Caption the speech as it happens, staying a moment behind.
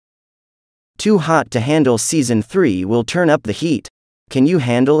Too Hot to Handle Season 3 will turn up the heat. Can you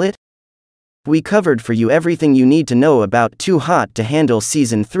handle it? We covered for you everything you need to know about Too Hot to Handle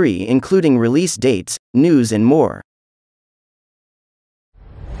Season 3, including release dates, news and more.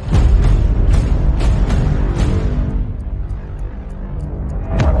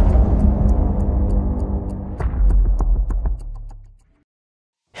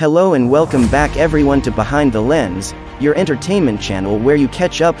 Hello and welcome back everyone to Behind the Lens, your entertainment channel where you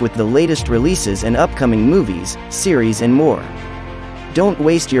catch up with the latest releases and upcoming movies, series and more. Don't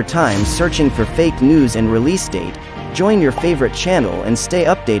waste your time searching for fake news and release date. Join your favorite channel and stay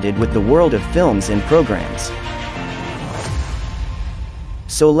updated with the world of films and programs.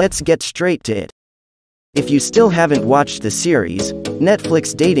 So let's get straight to it. If you still haven't watched the series,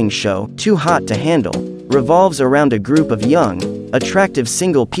 Netflix dating show Too Hot to Handle revolves around a group of young, attractive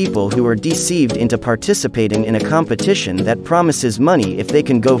single people who are deceived into participating in a competition that promises money if they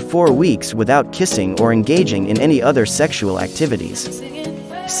can go 4 weeks without kissing or engaging in any other sexual activities.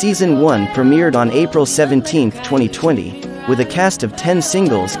 Season 1 premiered on April 17, 2020, with a cast of 10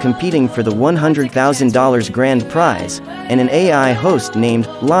 singles competing for the $100,000 grand prize, and an AI host named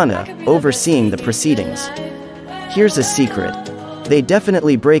Lana overseeing the proceedings. Here's a secret. They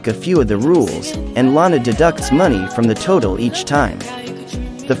definitely break a few of the rules, and Lana deducts money from the total each time.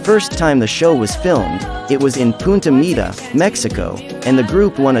 The first time the show was filmed, it was in Punta Mita, Mexico, and the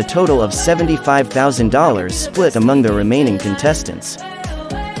group won a total of $75,000 split among the remaining contestants.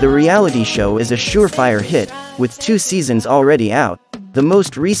 The reality show is a surefire hit, with 2 seasons already out, the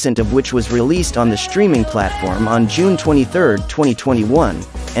most recent of which was released on the streaming platform on June 23, 2021,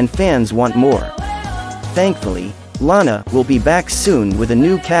 and fans want more. Thankfully, Lana will be back soon with a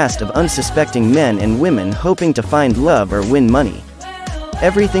new cast of unsuspecting men and women hoping to find love or win money.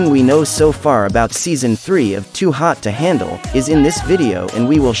 Everything we know so far about Season 3 of Too Hot to Handle is in this video, and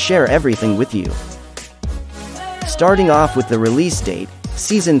we will share everything with you. Starting off with the release date,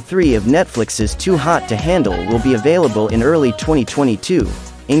 Season 3 of Netflix's Too Hot to Handle will be available in early 2022,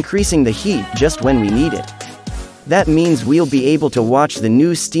 increasing the heat just when we need it. That means we'll be able to watch the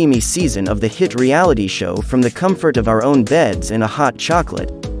new steamy season of the hit reality show from the comfort of our own beds and a hot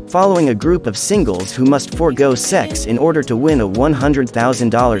chocolate, following a group of singles who must forego sex in order to win a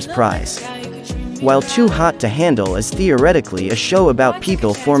 $100,000 prize. While Too Hot to Handle is theoretically a show about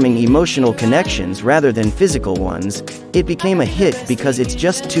people forming emotional connections rather than physical ones, it became a hit because it's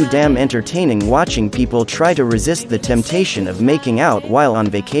just too damn entertaining watching people try to resist the temptation of making out while on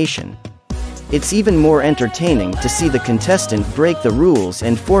vacation. It's even more entertaining to see the contestant break the rules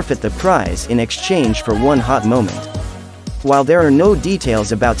and forfeit the prize in exchange for one hot moment. While there are no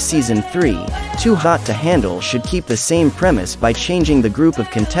details about Season 3, Too Hot to Handle should keep the same premise by changing the group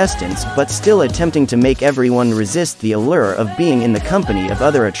of contestants but still attempting to make everyone resist the allure of being in the company of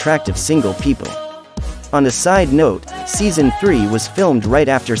other attractive single people. On a side note, Season 3 was filmed right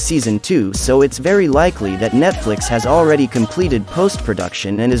after Season 2, so it's very likely that Netflix has already completed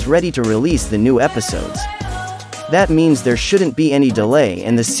post-production and is ready to release the new episodes. That means there shouldn't be any delay,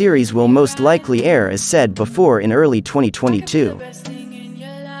 and the series will most likely air as said before in early 2022.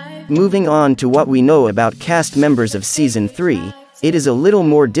 Moving on to what we know about cast members of Season 3, it is a little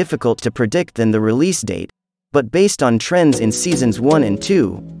more difficult to predict than the release date, but based on trends in Seasons 1 and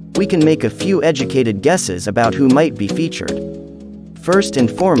 2, we can make a few educated guesses about who might be featured. First and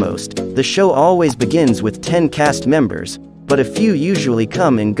foremost, the show always begins with 10 cast members, but a few usually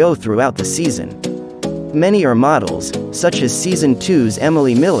come and go throughout the season. Many are models, such as Season 2's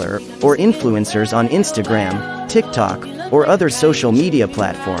Emily Miller, or influencers on Instagram, TikTok, or other social media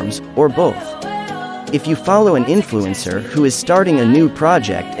platforms, or both. If you follow an influencer who is starting a new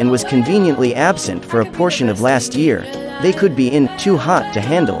project and was conveniently absent for a portion of last year, they could be in Too Hot to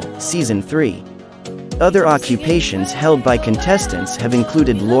Handle Season 3. Other occupations held by contestants have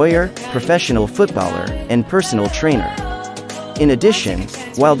included lawyer, professional footballer, and personal trainer. In addition,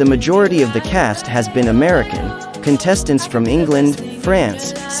 while the majority of the cast has been American, contestants from England,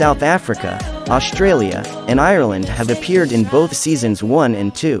 France, South Africa, Australia, and Ireland have appeared in both Seasons 1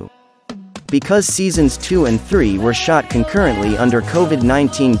 and 2. Because Seasons 2 and 3 were shot concurrently under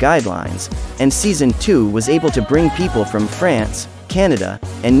COVID-19 guidelines, and Season 2 was able to bring people from France, Canada,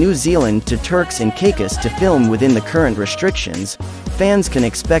 and New Zealand to Turks and Caicos to film within the current restrictions, fans can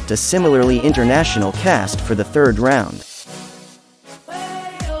expect a similarly international cast for the third round.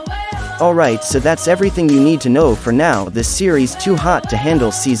 Alright, so that's everything you need to know for now. The series Too Hot to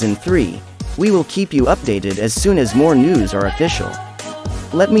Handle Season 3. We will keep you updated as soon as more news are official.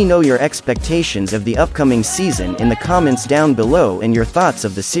 Let me know your expectations of the upcoming season in the comments down below and your thoughts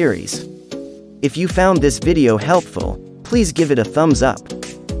of the series. If you found this video helpful, please give it a thumbs up.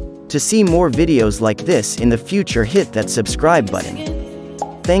 To see more videos like this in the future, hit that subscribe button.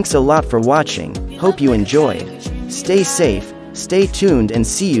 Thanks a lot for watching, hope you enjoyed. Stay safe, stay tuned and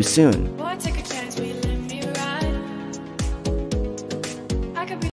see you soon.